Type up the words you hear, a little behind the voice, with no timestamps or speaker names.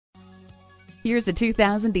Here's a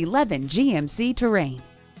 2011 GMC Terrain.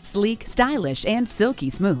 Sleek, stylish, and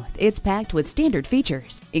silky smooth, it's packed with standard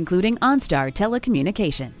features, including OnStar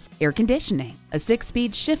telecommunications, air conditioning, a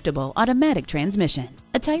 6-speed shiftable automatic transmission,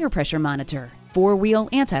 a tire pressure monitor, 4-wheel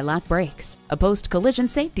anti-lock brakes, a post-collision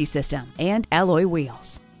safety system, and alloy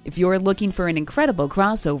wheels. If you're looking for an incredible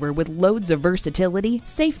crossover with loads of versatility,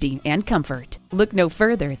 safety, and comfort, look no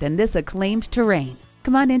further than this acclaimed Terrain.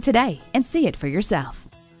 Come on in today and see it for yourself.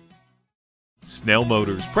 Snell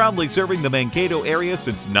Motors, proudly serving the Mankato area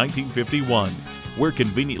since 1951. We're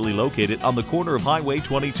conveniently located on the corner of Highway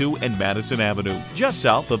 22 and Madison Avenue, just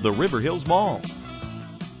south of the River Hills Mall.